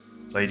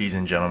Ladies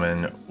and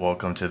gentlemen,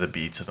 welcome to the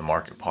Beats of the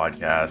Market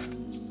podcast.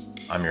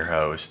 I'm your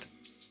host,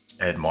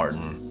 Ed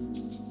Martin.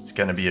 It's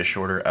going to be a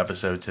shorter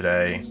episode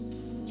today.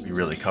 We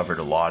really covered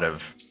a lot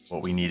of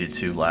what we needed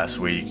to last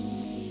week.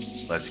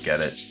 Let's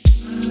get it.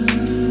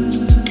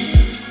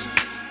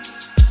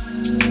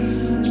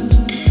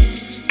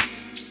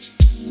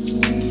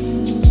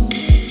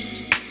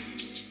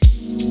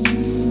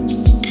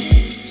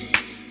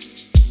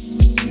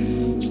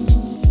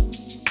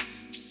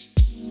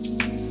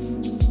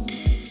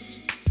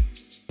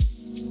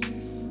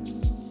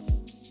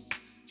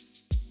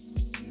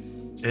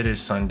 It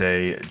is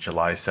Sunday,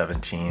 July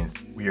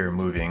 17th. We are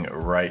moving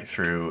right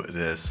through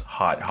this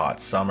hot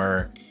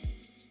summer.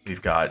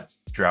 We've got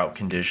drought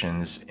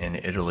conditions in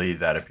Italy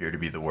that appear to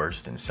be the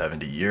worst in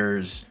 70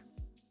 years.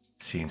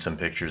 Seen some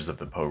pictures of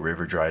the Po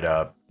River dried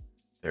up.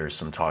 There's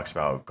some talks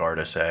about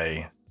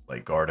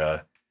Lake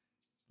Garda,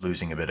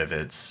 losing a bit of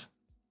its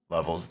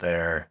levels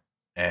there.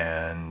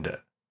 And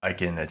I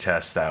can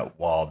attest that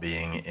while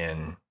being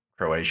in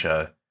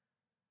Croatia,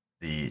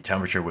 the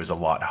temperature was a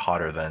lot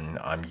hotter than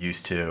I'm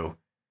used to.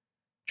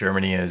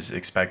 Germany is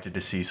expected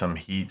to see some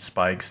heat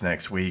spikes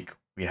next week.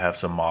 We have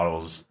some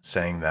models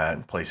saying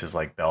that places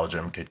like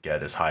Belgium could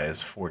get as high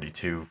as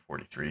 42,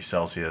 43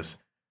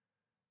 Celsius.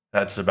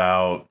 That's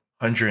about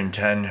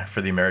 110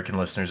 for the American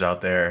listeners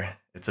out there.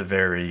 It's a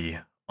very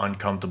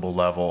uncomfortable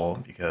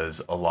level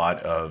because a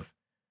lot of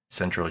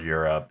Central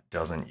Europe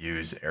doesn't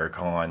use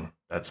aircon.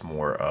 That's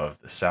more of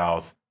the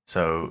South.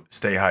 So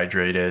stay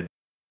hydrated,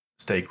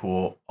 stay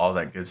cool, all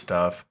that good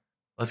stuff.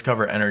 Let's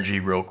cover energy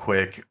real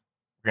quick.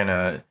 We're going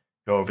to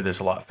go over this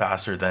a lot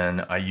faster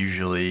than I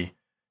usually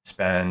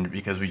spend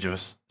because we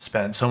just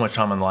spent so much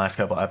time on the last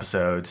couple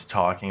episodes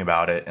talking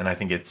about it, and I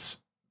think it's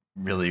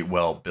really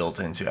well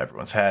built into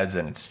everyone's heads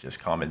and it's just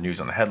common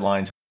news on the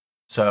headlines.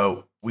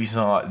 So we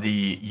saw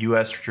the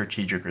U.S.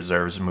 strategic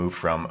reserves move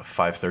from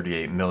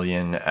 538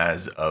 million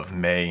as of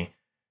May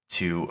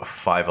to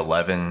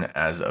 511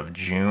 as of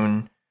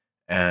June,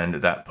 and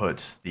that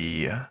puts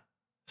the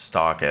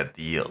stock at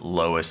the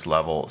lowest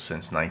level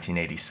since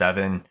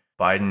 1987.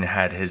 Biden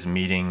had his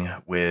meeting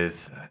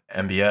with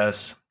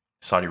MBS,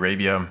 Saudi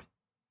Arabia,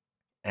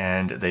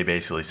 and they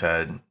basically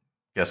said,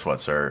 guess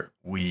what, sir?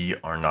 We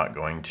are not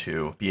going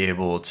to be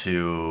able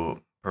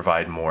to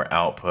provide more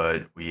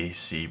output. We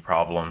see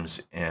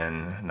problems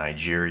in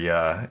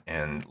Nigeria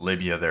and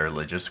Libya. There are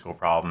logistical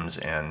problems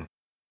and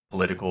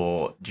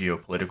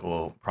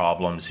geopolitical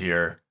problems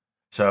here.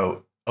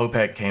 So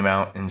OPEC came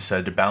out and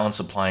said to balance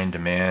supply and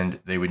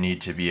demand, they would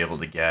need to be able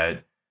to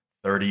get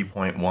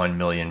 30.1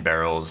 million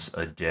barrels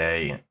a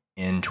day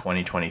in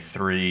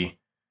 2023,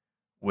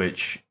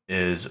 which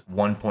is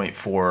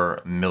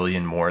 1.4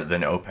 million more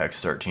than OPEC's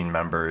 13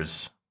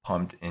 members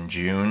pumped in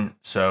June.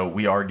 So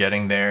we are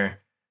getting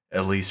there,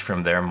 at least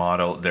from their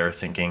model. They're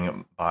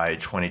thinking by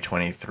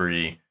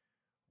 2023,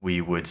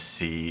 we would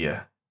see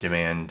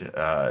demand,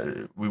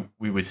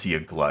 we would see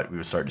a glut. We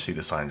would start to see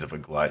the signs of a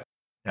glut.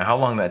 Now, how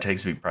long that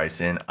takes to be priced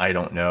in, I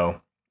don't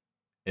know.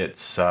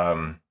 It's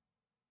a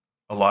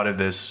lot of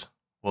this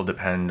will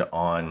depend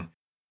on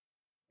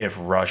if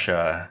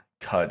Russia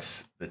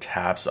cuts the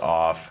taps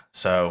off.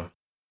 So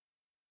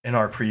in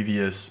our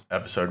previous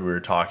episode, we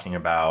were talking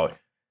about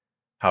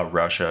how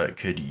Russia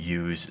could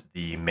use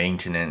the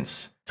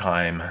maintenance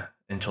time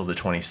until the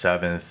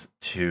 27th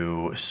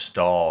to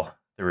stall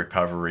the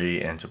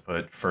recovery and to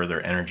put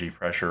further energy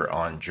pressure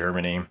on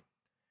Germany.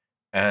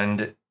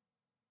 And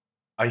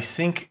I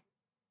think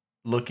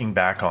looking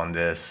back on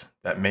this,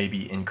 that may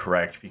be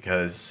incorrect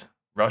because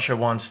Russia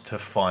wants to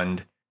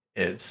fund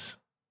its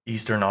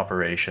eastern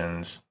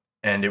operations,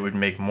 and it would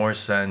make more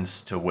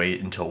sense to wait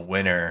until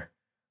winter,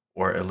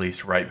 or at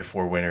least right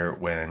before winter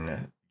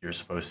when you're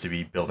supposed to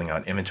be building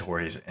out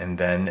inventories, and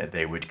then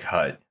they would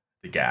cut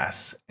the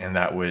gas, and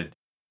that would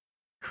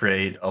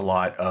create a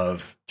lot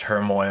of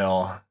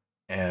turmoil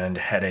and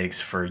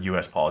headaches for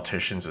US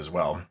politicians as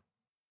well.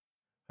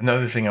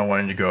 Another thing I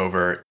wanted to go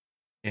over,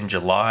 in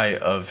July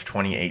of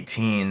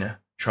 2018,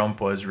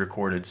 Trump was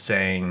recorded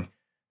saying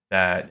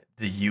that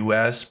the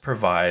US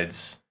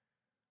provides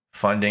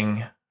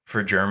funding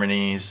for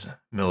Germany's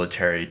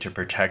military to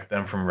protect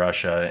them from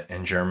Russia,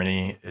 and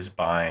Germany is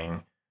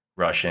buying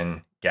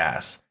Russian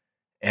gas.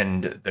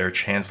 And their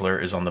chancellor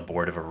is on the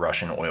board of a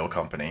Russian oil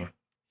company.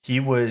 He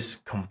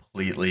was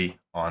completely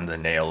on the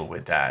nail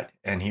with that,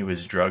 and he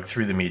was drugged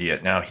through the media.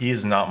 Now, he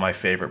is not my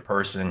favorite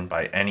person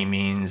by any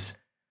means.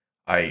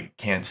 I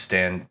can't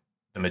stand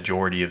the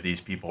majority of these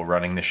people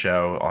running the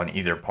show on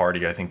either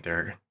party. I think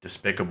they're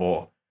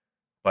despicable.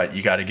 But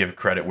you got to give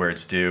credit where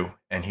it's due,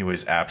 and he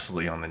was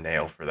absolutely on the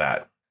nail for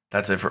that.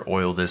 That's it for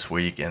oil this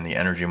week and the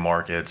energy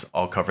markets.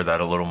 I'll cover that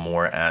a little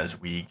more as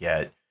we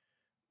get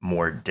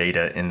more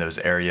data in those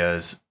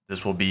areas.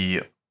 This will be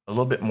a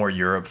little bit more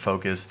Europe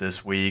focused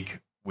this week.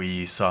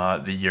 We saw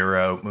the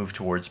euro move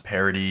towards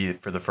parity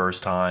for the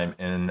first time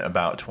in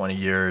about 20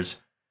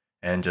 years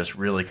and just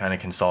really kind of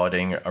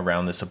consolidating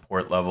around the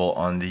support level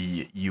on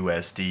the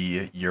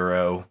USD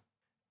euro.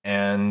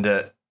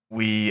 And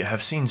we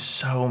have seen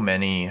so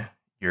many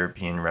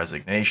European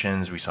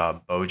resignations. We saw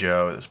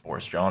Bojo, this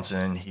Boris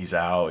Johnson, he's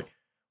out.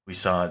 We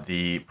saw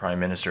the Prime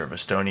Minister of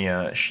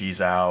Estonia,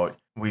 she's out.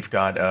 We've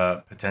got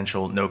a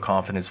potential no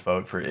confidence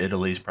vote for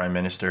Italy's Prime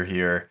Minister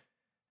here.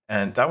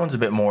 And that one's a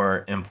bit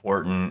more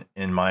important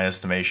in my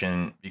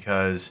estimation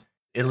because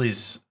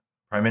Italy's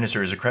Prime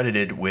Minister is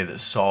accredited with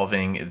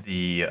solving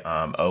the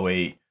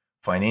 '08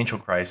 financial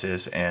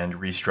crisis and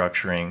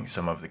restructuring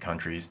some of the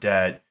country's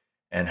debt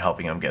and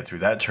helping them get through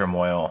that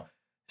turmoil.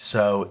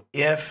 So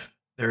if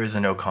there is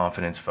a no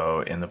confidence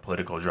vote in the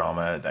political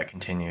drama that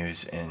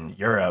continues in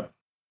Europe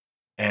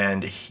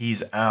and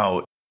he's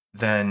out,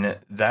 then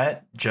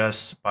that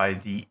just by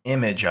the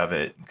image of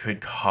it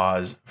could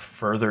cause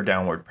further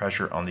downward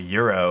pressure on the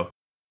euro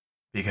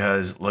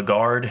because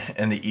Lagarde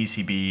and the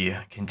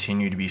ECB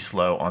continue to be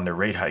slow on their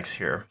rate hikes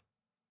here.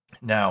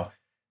 Now,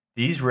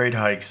 these rate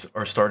hikes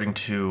are starting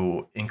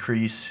to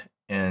increase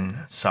in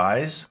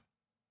size,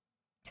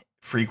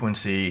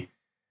 frequency,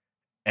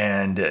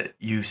 and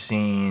you've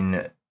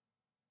seen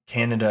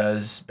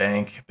Canada's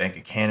Bank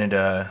of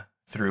Canada,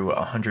 threw a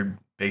 100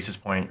 basis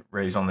point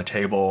raise on the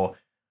table.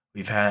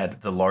 We've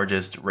had the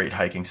largest rate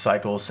hiking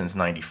cycle since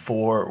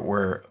 '94.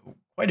 We're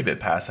quite a bit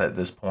past that at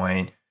this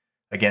point.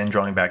 Again,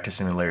 drawing back to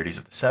similarities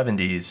of the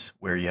 '70s,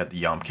 where you had the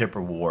Yom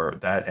Kippur War,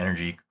 that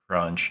energy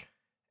crunch,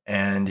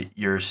 and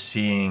you're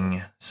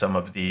seeing some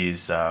of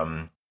these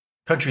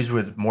countries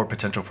with more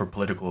potential for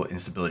political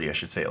instability, I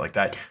should say it like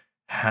that,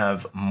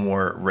 have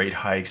more rate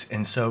hikes.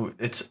 And so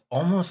it's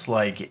almost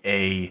like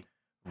a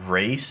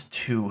race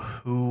to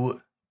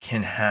who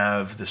can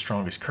have the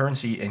strongest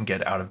currency and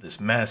get out of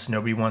this mess.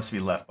 Nobody wants to be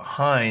left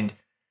behind.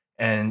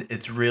 And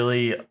it's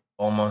really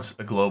almost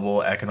a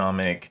global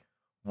economic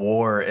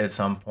war at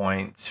some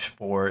point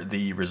for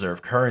the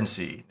reserve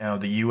currency. Now,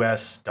 the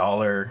US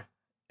dollar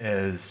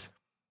is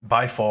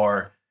by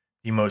far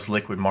the most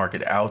liquid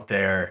market out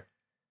there.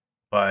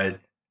 But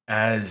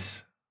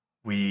as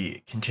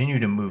we continue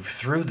to move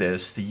through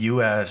this, the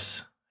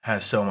US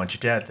has so much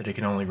debt that it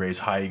can only raise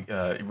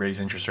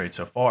interest rates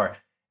so far.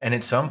 And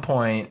at some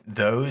point,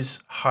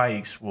 those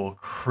hikes will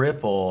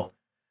cripple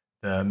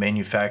the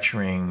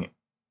manufacturing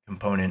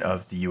component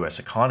of the US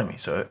economy.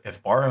 So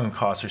if borrowing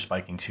costs are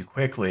spiking too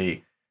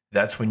quickly,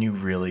 that's when you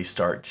really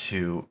start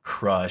to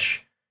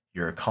crush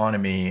your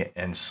economy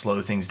and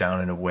slow things down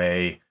in a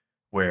way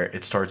where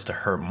it starts to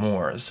hurt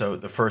more. So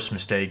the first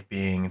mistake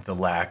being the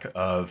lack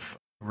of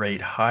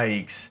rate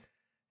hikes.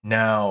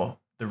 Now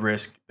they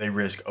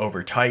risk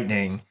over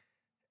tightening,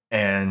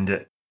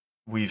 and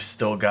we've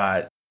still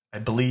got, I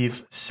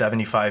believe,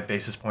 75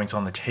 basis points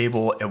on the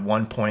table. At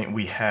one point,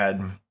 we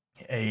had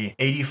a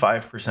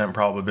 85%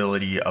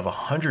 probability of a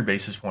 100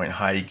 basis point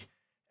hike,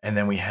 and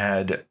then we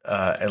had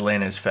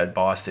Atlanta's Fed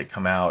boss that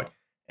come out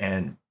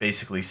and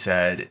basically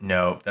said,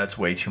 no, that's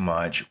way too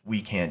much.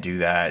 We can't do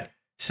that.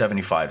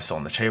 75 still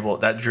on the table.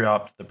 That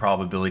dropped the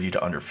probability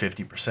to under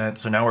 50%.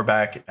 So now we're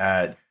back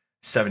at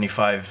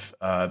 75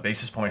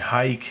 basis point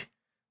hike.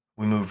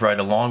 We move right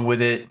along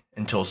with it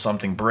until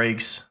something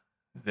breaks.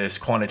 This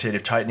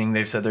quantitative tightening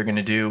they've said they're going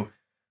to do,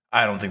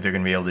 I don't think they're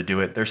going to be able to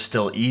do it. They're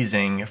still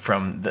easing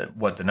from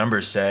what the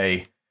numbers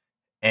say,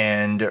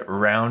 and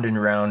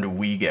round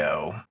we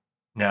go.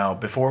 Now,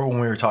 before, when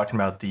we were talking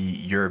about the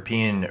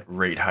European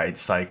rate hike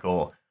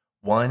cycle,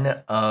 one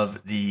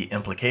of the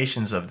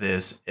implications of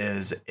this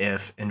is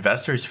if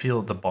investors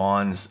feel the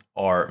bonds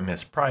are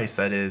mispriced,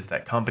 that is,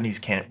 that companies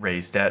can't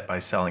raise debt by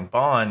selling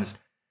bonds,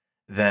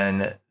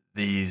 then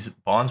these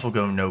bonds will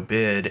go no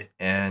bid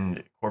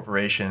and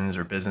corporations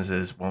or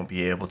businesses won't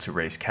be able to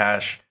raise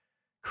cash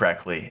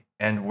correctly.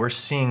 And we're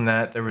seeing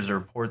that. There was a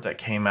report that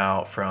came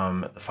out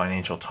from the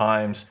Financial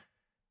Times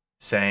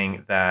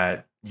saying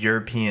that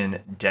European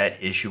debt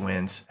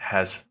issuance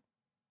has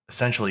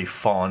essentially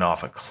fallen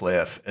off a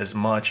cliff. As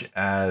much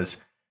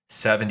as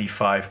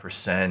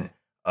 75%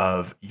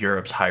 of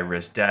Europe's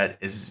high-risk debt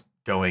is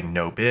going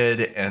no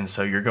bid. And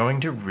so you're going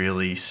to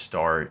really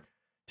start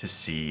to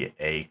see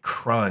a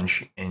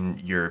crunch in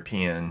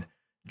European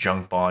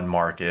junk bond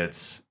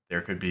markets.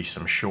 There could be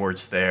some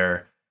shorts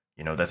there.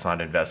 You know, that's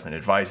not investment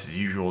advice. As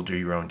usual, do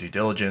your own due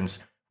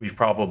diligence. We've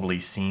probably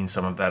seen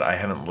some of that. I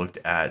haven't looked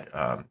at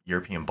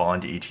European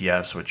bond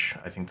ETFs, which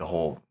I think the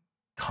whole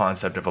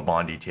concept of a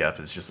bond ETF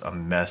is just a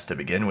mess to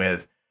begin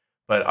with.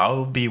 But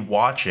I'll be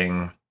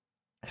watching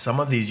some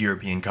of these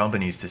European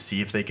companies to see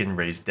if they can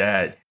raise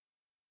debt.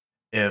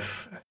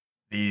 If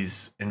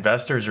these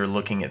investors are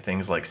looking at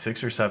things like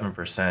 6 or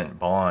 7%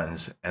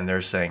 bonds and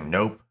they're saying,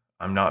 nope,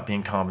 I'm not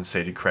being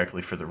compensated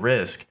correctly for the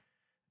risk,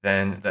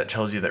 then that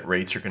tells you that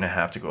rates are going to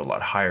have to go a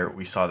lot higher.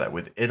 We saw that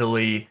with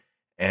Italy,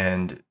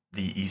 and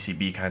the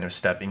ECB kind of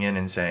stepping in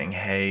and saying,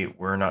 hey,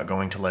 we're not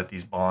going to let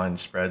these bond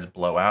spreads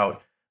blow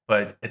out.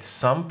 But at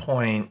some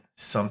point,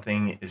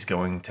 something is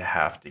going to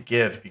have to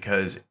give,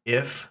 because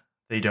if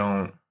they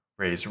don't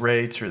raise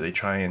rates or they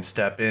try and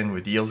step in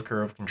with yield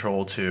curve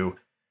control to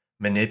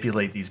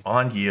manipulate these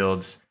bond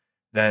yields,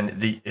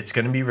 then it's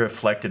going to be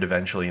reflected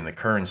eventually in the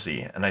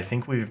currency. And I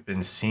think we've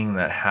been seeing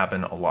that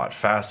happen a lot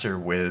faster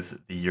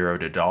with the euro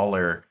to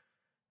dollar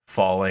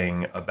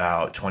falling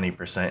about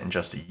 20% in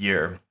just a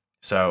year.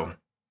 So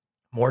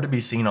more to be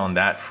seen on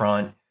that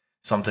front,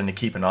 something to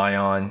keep an eye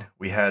on.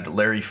 We had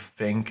Larry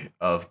Fink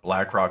of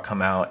BlackRock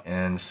come out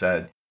and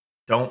said,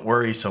 don't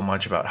worry so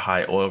much about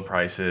high oil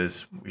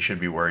prices. We should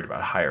be worried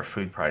about higher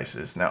food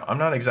prices. Now, I'm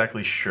not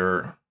exactly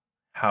sure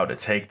how to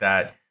take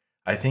that.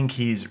 I think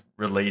he's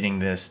relating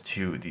this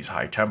to these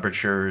high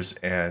temperatures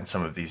and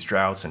some of these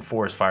droughts and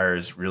forest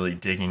fires, really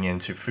digging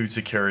into food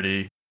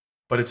security.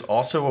 But it's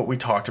also what we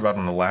talked about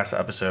in the last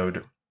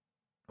episode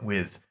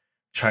with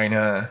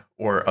China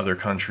or other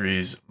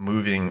countries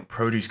moving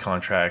produce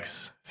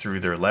contracts through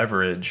their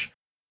leverage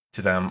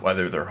to them,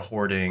 whether they're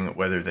hoarding,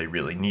 whether they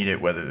really need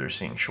it, whether they're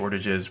seeing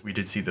shortages. We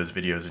did see those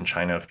videos in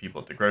China of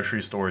people at the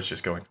grocery stores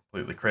just going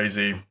completely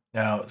crazy.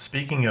 Now,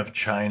 speaking of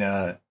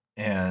China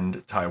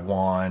and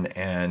Taiwan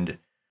and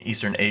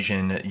Eastern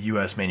Asian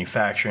U.S.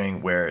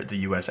 manufacturing, where the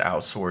U.S.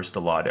 outsourced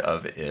a lot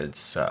of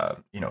its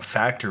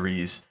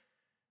factories,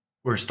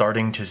 we're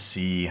starting to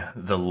see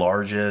the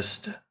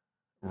largest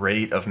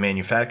rate of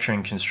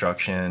manufacturing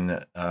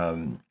construction,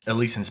 at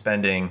least in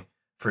spending,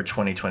 for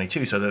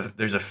 2022. So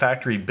there's a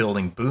factory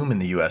building boom in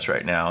the US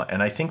right now.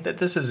 And I think that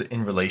this is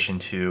in relation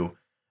to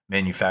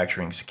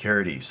manufacturing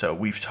security. So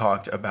we've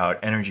talked about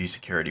energy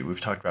security,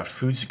 we've talked about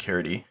food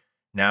security.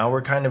 Now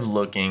we're kind of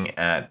looking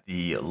at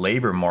the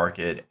labor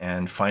market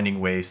and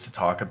finding ways to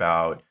talk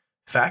about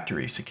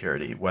factory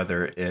security,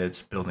 whether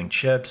it's building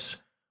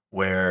chips,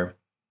 where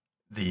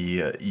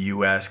the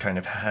US kind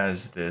of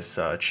has this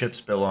chips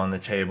bill on the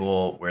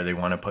table where they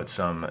want to put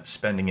some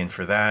spending in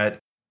for that.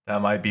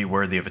 That might be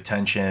worthy of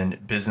attention.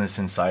 Business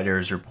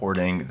Insider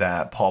reporting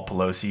that Paul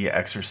Pelosi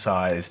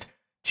exercised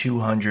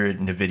 200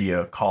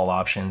 NVIDIA call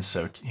options.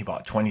 So he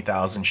bought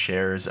 20,000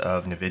 shares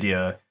of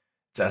NVIDIA.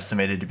 It's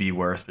estimated to be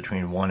worth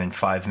between 1 and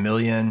 5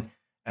 million.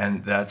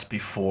 And that's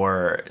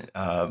before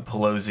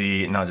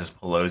Pelosi, not just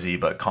Pelosi,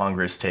 but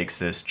Congress takes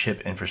this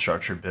chip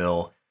infrastructure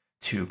bill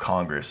to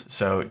Congress.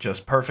 So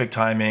just perfect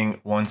timing.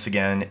 Once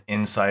again,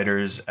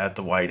 insiders at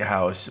the White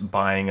House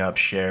buying up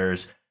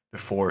shares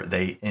before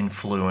they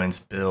influence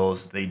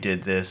bills. They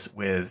did this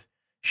with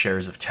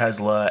shares of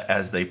Tesla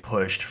as they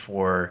pushed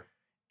for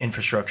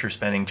infrastructure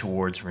spending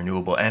towards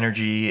renewable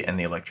energy and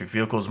the electric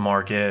vehicles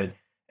market.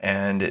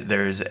 And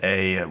there's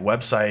a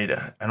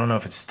website, I don't know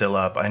if it's still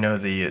up. I know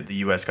the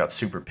US got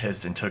super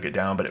pissed and took it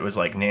down, but it was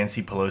like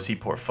Nancy Pelosi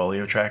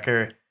Portfolio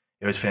Tracker.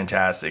 It was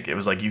fantastic. It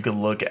was like you could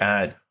look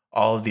at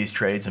all of these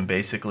trades and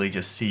basically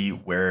just see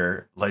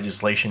where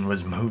legislation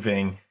was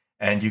moving,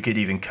 and you could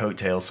even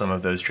coattail some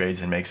of those trades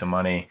and make some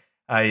money.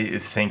 I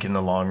think in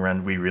the long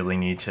run, we really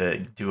need to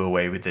do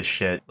away with this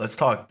shit. Let's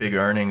talk big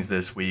earnings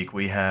this week.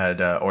 We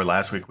had, or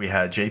last week, we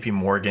had JP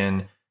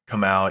Morgan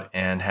come out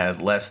and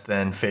had less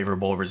than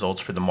favorable results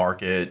for the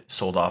market,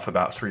 sold off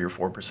about 3 or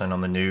 4%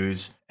 on the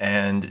news.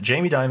 And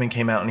Jamie Dimon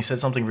came out and he said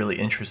something really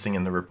interesting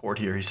in the report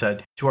here. He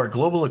said, to our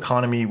global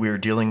economy, we are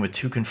dealing with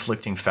two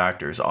conflicting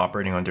factors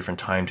operating on different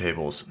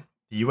timetables.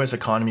 The US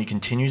economy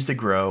continues to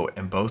grow,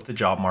 and both the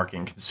job market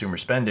and consumer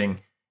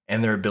spending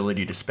and their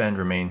ability to spend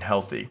remain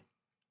healthy.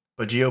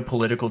 But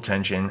geopolitical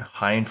tension,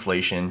 high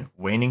inflation,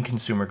 waning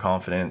consumer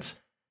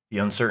confidence, the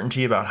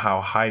uncertainty about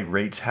how high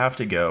rates have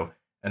to go,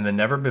 and the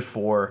never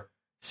before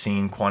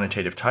seen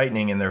quantitative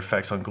tightening and their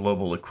effects on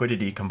global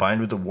liquidity,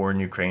 combined with the war in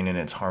Ukraine and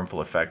its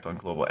harmful effect on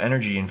global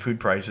energy and food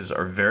prices,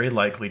 are very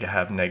likely to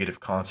have negative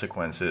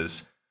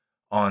consequences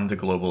on the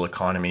global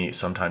economy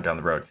sometime down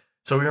the road.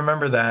 So we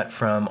remember that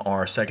from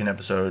our second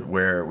episode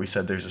where we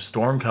said there's a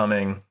storm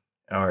coming,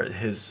 or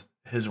his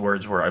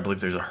words were, I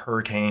believe there's a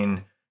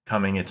hurricane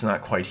coming. It's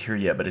not quite here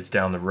yet, but it's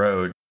down the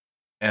road.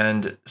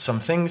 And some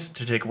things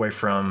to take away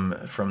from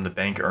the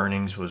bank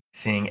earnings was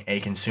seeing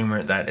a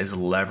consumer that is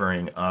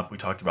levering up. We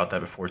talked about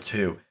that before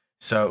too.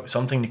 So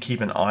something to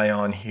keep an eye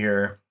on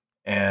here.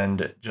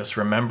 And just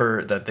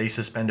remember that they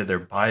suspended their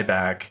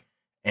buyback.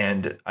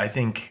 And I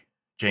think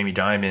Jamie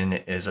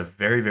Dimon is a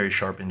very, very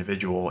sharp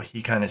individual.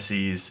 He kind of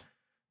sees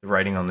the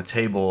writing on the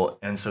table.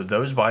 And so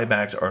those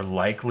buybacks are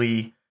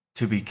likely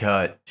to be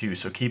cut too.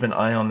 So keep an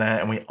eye on that.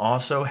 And we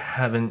also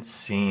haven't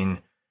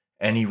seen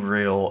any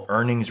real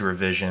earnings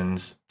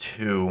revisions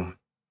to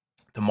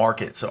the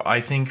market. So I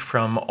think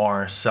from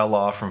our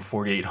sell-off from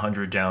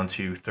 4,800 down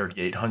to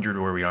 3,800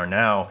 where we are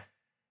now,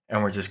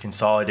 and we're just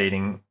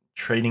consolidating,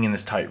 trading in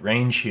this tight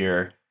range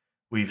here,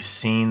 we've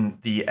seen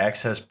the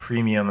excess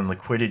premium and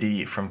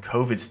liquidity from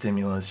COVID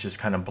stimulus just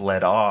kind of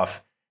bled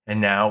off.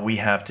 And now we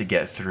have to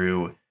get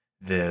through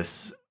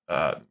this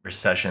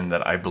recession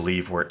that I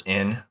believe we're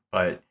in.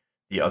 But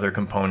the other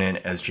component,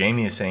 as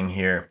Jamie is saying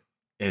here,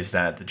 is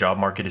that the job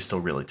market is still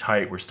really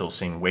tight. We're still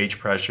seeing wage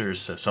pressures.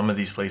 So some of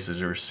these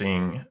places are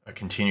seeing a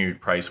continued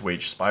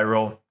price-wage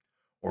spiral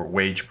or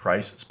wage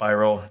price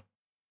spiral.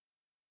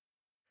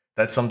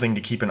 That's something to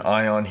keep an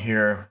eye on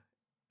here.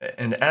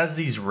 And as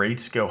these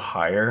rates go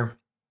higher,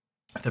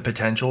 the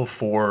potential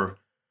for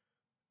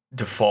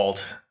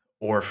default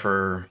or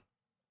for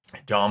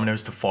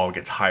dominoes to fall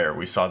gets higher.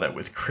 We saw that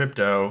with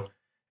crypto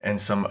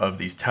and some of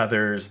these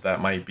tethers that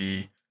might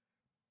be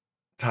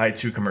tied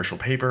to commercial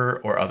paper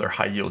or other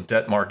high yield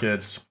debt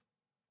markets.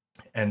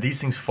 And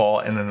these things fall,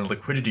 and then the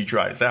liquidity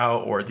dries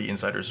out, or the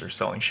insiders are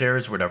selling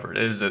shares, whatever it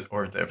is,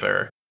 or if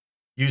they're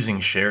using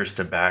shares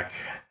to back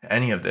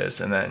any of this.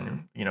 And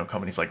then,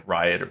 companies like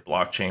Riot or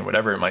Blockchain,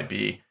 whatever it might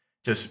be,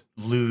 just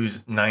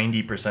lose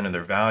 90% of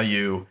their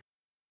value.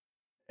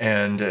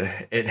 And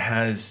it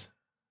has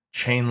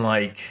chain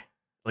like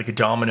a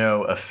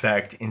domino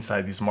effect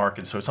inside these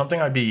markets. So it's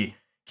something I'd be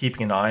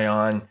keeping an eye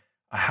on.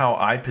 How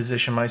I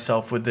position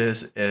myself with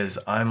this is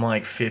I'm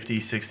like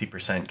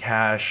 50-60%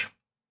 cash.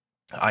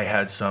 I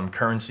had some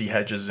currency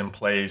hedges in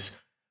place.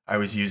 I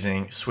was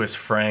using Swiss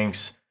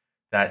francs.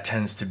 That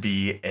tends to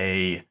be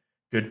a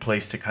good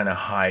place to kind of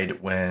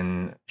hide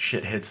when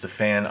shit hits the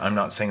fan. I'm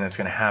not saying that's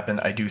going to happen.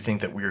 I do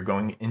think that we are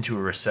going into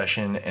a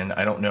recession, and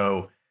I don't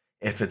know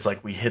if it's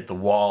like we hit the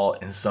wall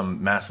and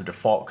some massive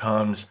default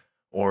comes,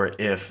 or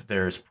if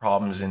there's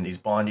problems in these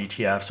bond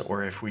ETFs,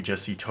 or if we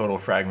just see total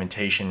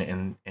fragmentation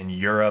in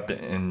Europe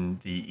and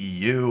the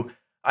EU.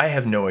 I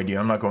have no idea.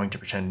 I'm not going to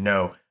pretend to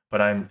know,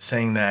 but I'm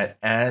saying that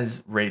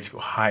as rates go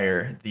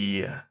higher,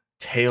 the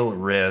tail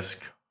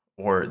risk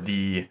or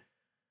the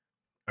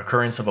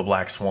occurrence of a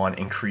black swan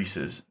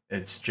increases.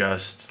 It's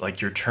just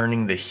like you're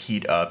turning the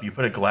heat up. You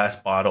put a glass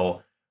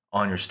bottle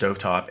on your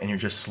stovetop and you're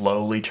just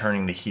slowly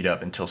turning the heat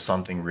up until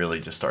something really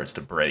just starts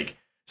to break.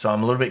 So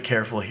I'm a little bit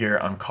careful here.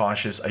 I'm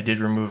cautious. I did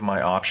remove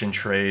my option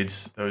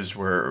trades. Those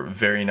were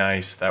very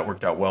nice. That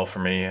worked out well for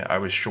me. I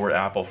was short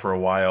Apple for a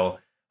while.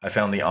 I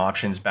found the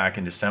options back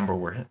in December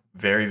were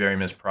very, very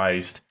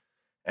mispriced.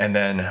 And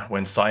then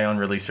when Scion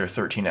released their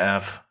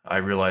 13F, I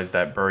realized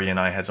that Burry and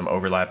I had some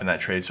overlap in that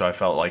trade. So I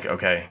felt like,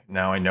 okay,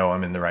 now I know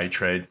I'm in the right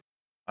trade.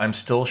 I'm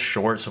still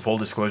short. So full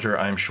disclosure,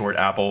 I'm short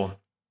Apple.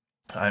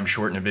 I'm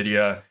short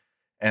NVIDIA.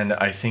 And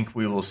I think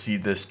we will see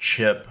this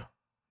chip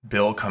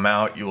bill come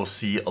out. You will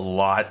see a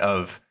lot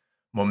of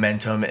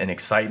momentum and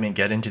excitement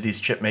get into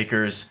these chip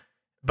makers.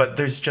 But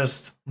there's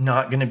just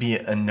not going to be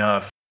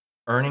enough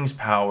earnings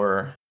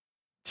power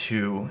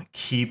to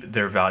keep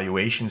their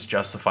valuations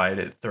justified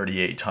at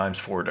 38 times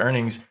forward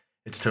earnings.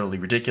 It's totally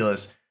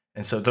ridiculous.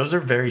 And so those are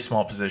very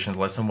small positions,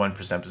 less than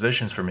 1%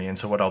 positions for me. And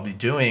so what I'll be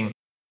doing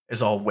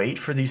is I'll wait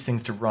for these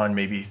things to run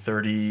maybe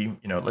 30,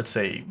 let's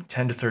say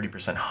 10 to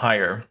 30%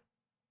 higher.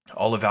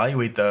 I'll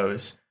evaluate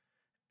those.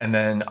 And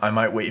then I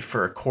might wait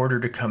for a quarter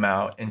to come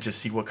out and just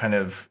see what kind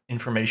of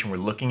information we're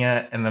looking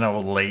at. And then I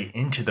will lay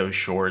into those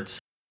shorts,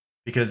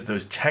 because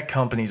those tech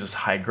companies, those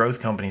high growth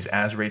companies,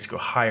 as rates go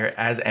higher,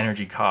 as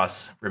energy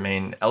costs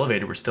remain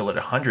elevated, we're still at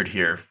 100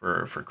 here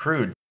for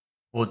crude,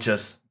 will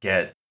just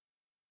get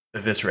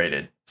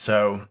eviscerated.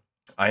 So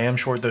I am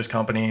short those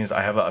companies.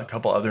 I have a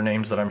couple other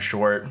names that I'm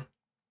short.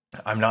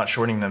 I'm not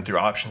shorting them through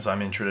options.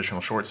 I'm in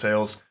traditional short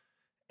sales,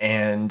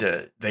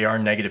 and they are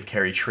negative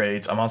carry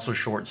trades. I'm also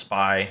short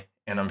SPY,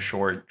 and I'm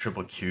short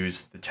triple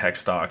Qs, the tech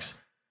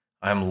stocks.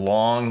 I'm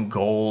long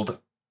gold.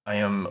 I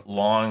am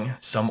long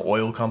some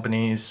oil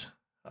companies.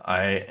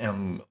 I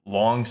am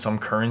long some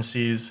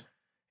currencies,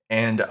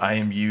 and I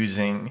am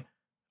using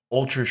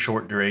ultra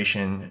short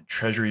duration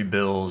treasury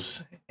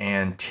bills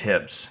and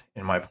tips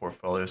in my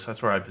portfolio. So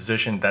that's where I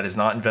position. That is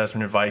not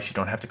investment advice. You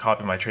don't have to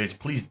copy my trades.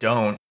 Please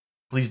don't.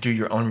 Please do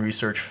your own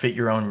research, fit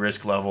your own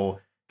risk level,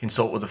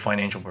 consult with a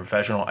financial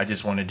professional. I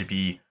just wanted to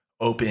be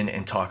open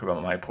and talk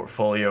about my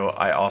portfolio.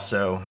 I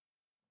also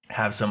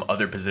have some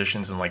other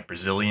positions in like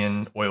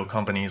Brazilian oil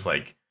companies.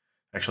 Like,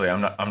 actually, I'm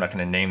not going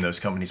to name those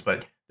companies,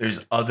 but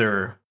there's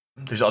other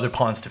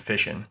ponds to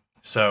fish in.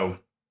 So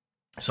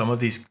some of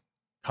these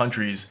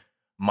countries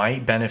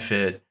might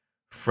benefit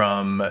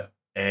from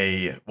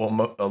a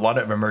lot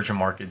of emerging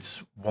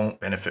markets won't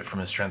benefit from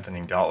a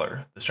strengthening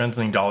dollar. The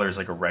strengthening dollar is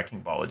like a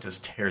wrecking ball. It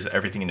just tears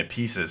everything into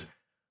pieces.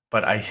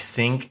 But I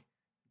think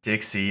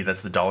Dixie,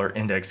 that's the dollar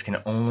index, can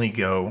only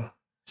go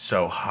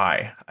so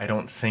high. I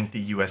don't think the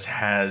US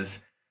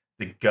has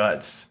the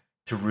guts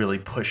to really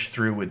push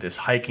through with this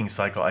hiking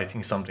cycle. I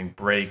think something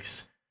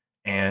breaks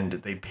and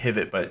they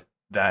pivot, but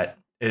that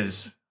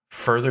is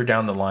further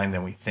down the line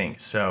than we think.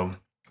 So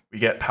we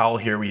get Powell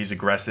here. He's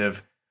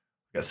aggressive.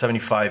 We got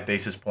 75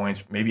 basis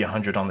points, maybe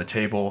 100 on the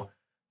table.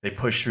 They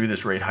push through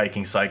this rate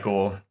hiking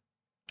cycle.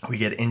 We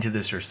get into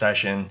this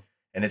recession,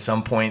 and at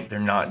some point, they're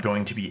not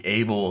going to be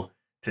able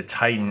to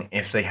tighten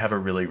if they have a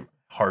really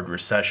hard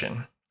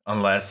recession,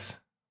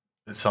 unless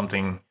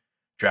something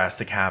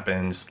drastic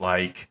happens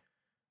like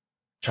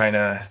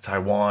China,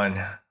 Taiwan,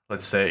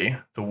 let's say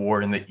the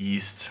war in the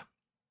East.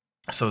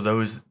 So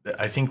those,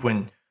 I think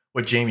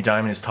what Jamie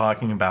Dimon is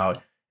talking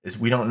about is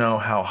we don't know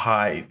how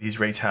high these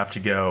rates have to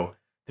go.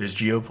 There's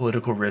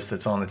geopolitical risk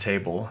that's on the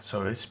table.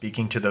 So it's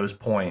speaking to those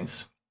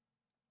points,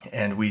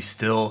 and we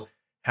still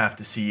have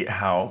to see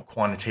how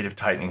quantitative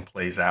tightening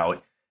plays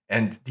out.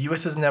 And the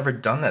US has never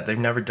done that. They've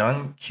never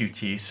done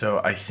QT.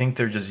 So I think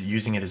they're just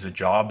using it as a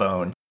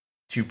jawbone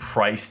to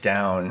price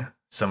down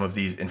some of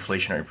these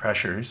inflationary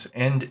pressures.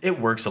 And it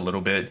works a little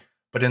bit,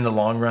 but in the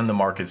long run, the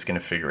market's going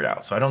to figure it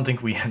out. So I don't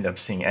think we end up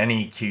seeing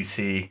any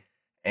QC,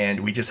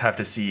 and we just have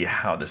to see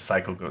how the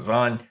cycle goes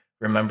on.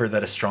 Remember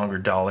that a stronger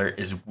dollar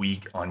is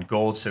weak on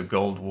gold. So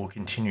gold will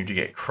continue to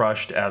get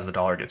crushed as the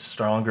dollar gets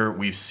stronger.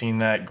 We've seen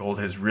that gold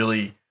has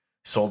really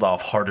sold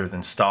off harder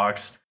than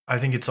stocks. I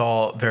think it's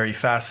all very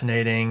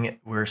fascinating.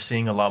 We're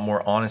seeing a lot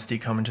more honesty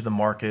come into the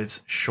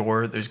markets.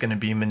 Sure, there's going to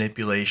be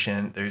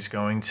manipulation. There's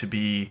going to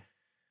be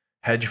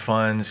hedge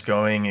funds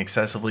going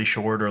excessively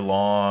short or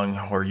long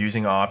or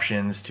using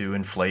options to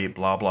inflate,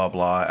 blah, blah,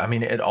 blah. I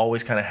mean, it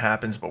always kind of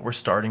happens, but we're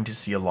starting to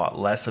see a lot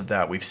less of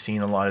that. We've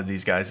seen a lot of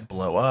these guys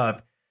blow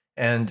up,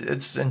 and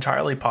it's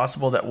entirely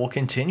possible that we'll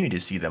continue to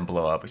see them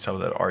blow up. We saw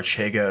that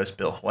Archegos,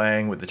 Bill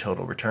Huang with the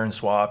total return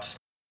swaps.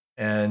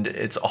 And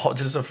it's all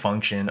just a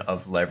function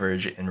of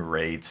leverage and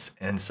rates.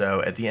 And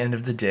so at the end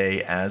of the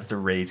day, as the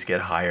rates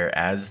get higher,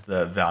 as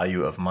the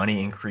value of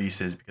money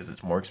increases because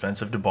it's more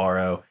expensive to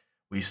borrow,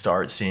 we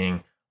start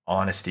seeing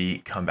honesty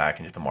come back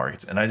into the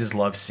markets. And I just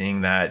love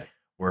seeing that.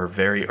 We're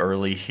very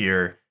early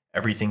here.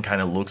 Everything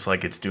kind of looks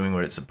like it's doing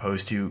what it's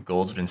supposed to.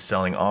 Gold's been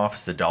selling off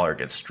as the dollar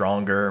gets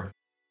stronger.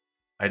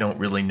 I don't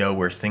really know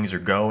where things are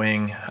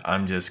going.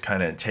 I'm just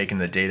kind of taking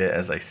the data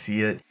as I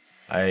see it.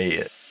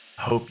 I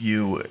hope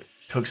you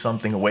took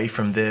something away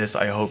from this.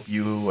 I hope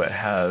you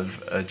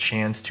have a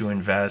chance to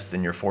invest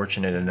and you're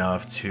fortunate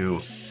enough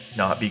to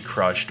not be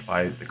crushed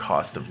by the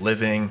cost of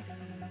living.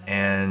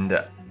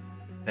 And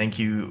thank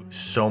you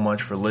so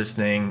much for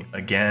listening.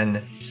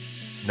 Again,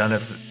 none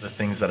of the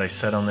things that I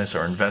said on this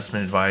are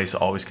investment advice.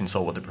 Always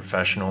consult with a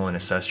professional and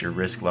assess your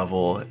risk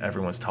level.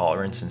 Everyone's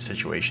tolerance and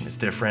situation is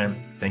different.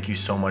 Thank you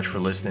so much for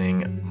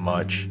listening.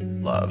 Much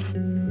love.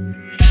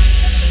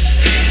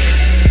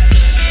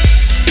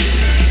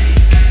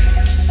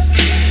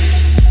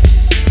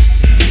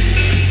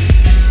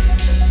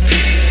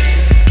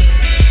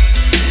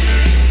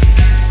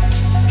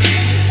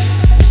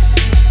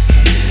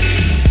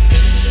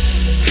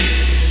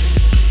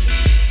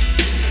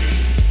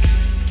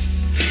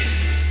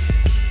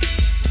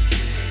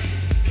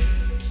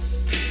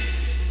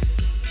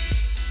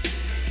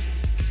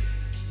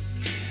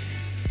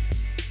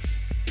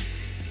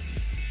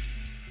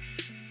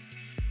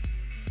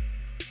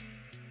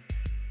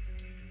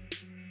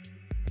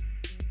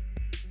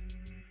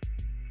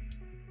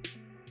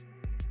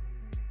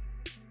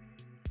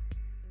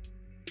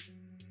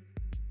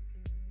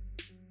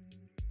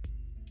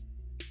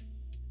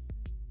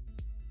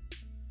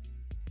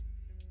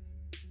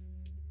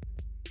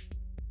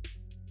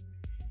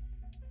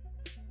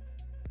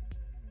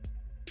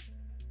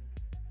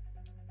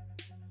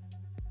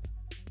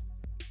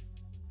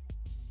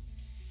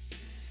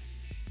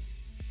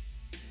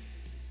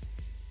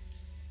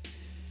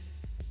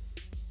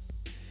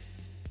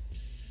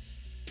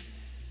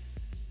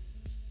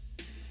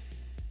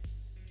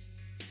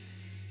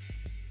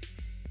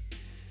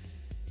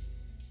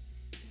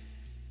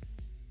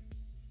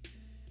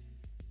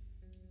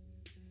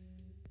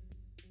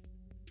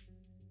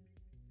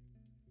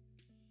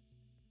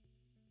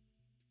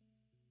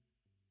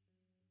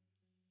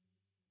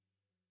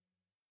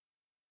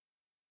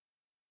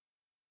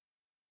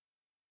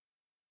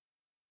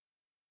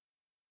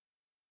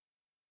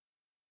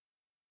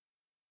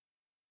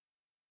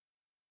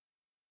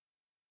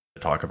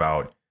 Talk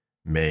about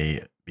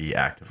may be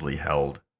actively held